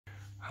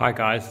Hi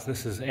guys,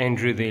 this is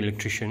Andrew the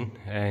electrician,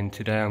 and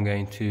today I'm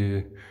going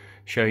to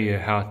show you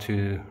how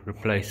to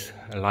replace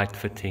a light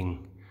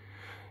fitting.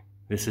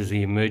 This is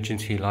the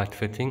emergency light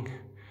fitting.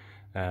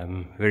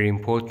 Very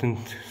important.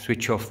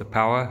 Switch off the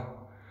power,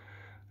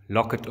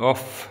 lock it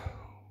off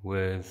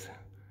with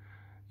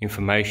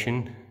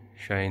information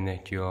showing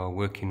that you are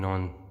working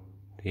on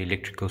the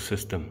electrical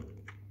system.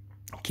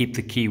 Keep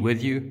the key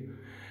with you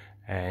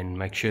and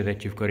make sure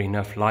that you've got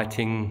enough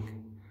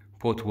lighting,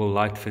 portable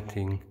light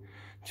fitting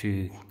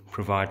to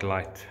provide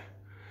light.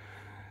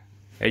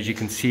 As you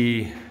can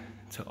see,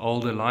 it's an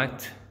older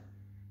light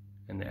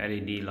and the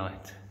LED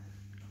light.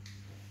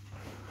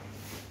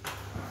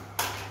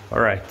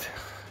 Alright,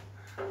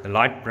 the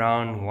light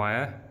brown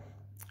wire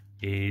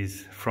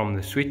is from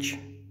the switch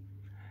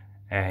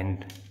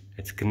and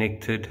it's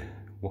connected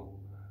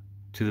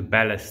to the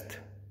ballast,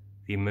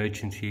 the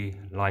emergency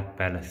light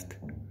ballast.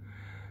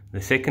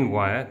 The second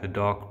wire, the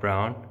dark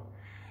brown,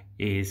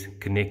 is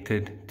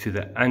connected to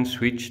the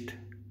unswitched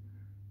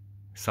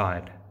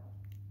side.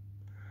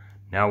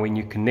 Now when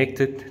you connect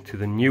it to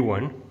the new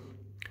one,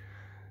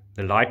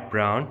 the light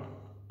brown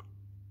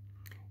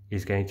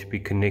is going to be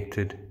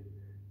connected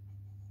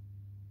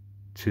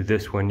to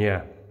this one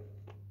here,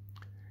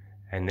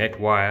 and that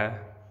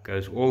wire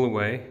goes all the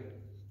way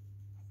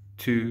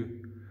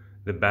to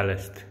the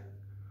ballast,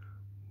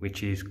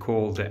 which is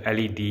called the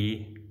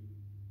LED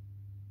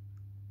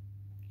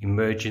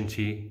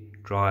emergency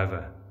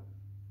driver.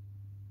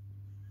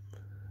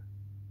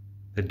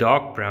 The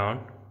dark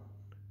brown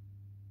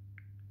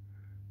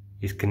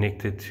is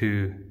connected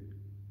to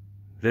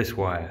this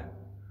wire,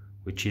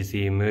 which is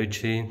the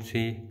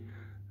emergency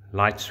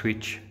light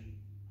switch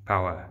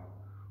power,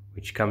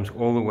 which comes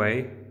all the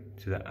way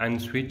to the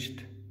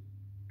unswitched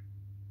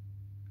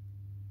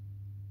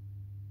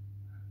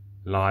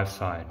live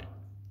side,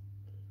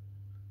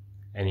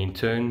 and in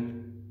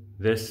turn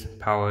this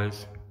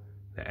powers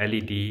the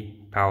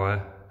LED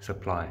power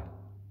supply.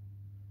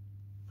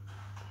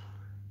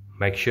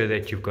 Make sure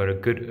that you've got a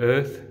good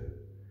earth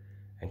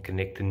and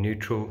connect the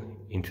neutral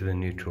into the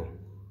neutral.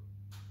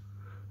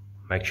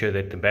 Make sure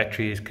that the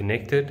battery is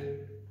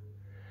connected,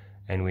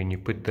 and when you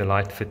put the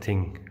light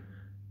fitting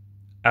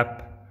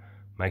up,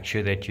 make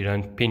sure that you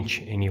don't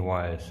pinch any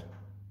wires.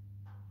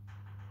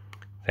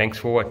 Thanks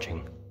for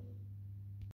watching.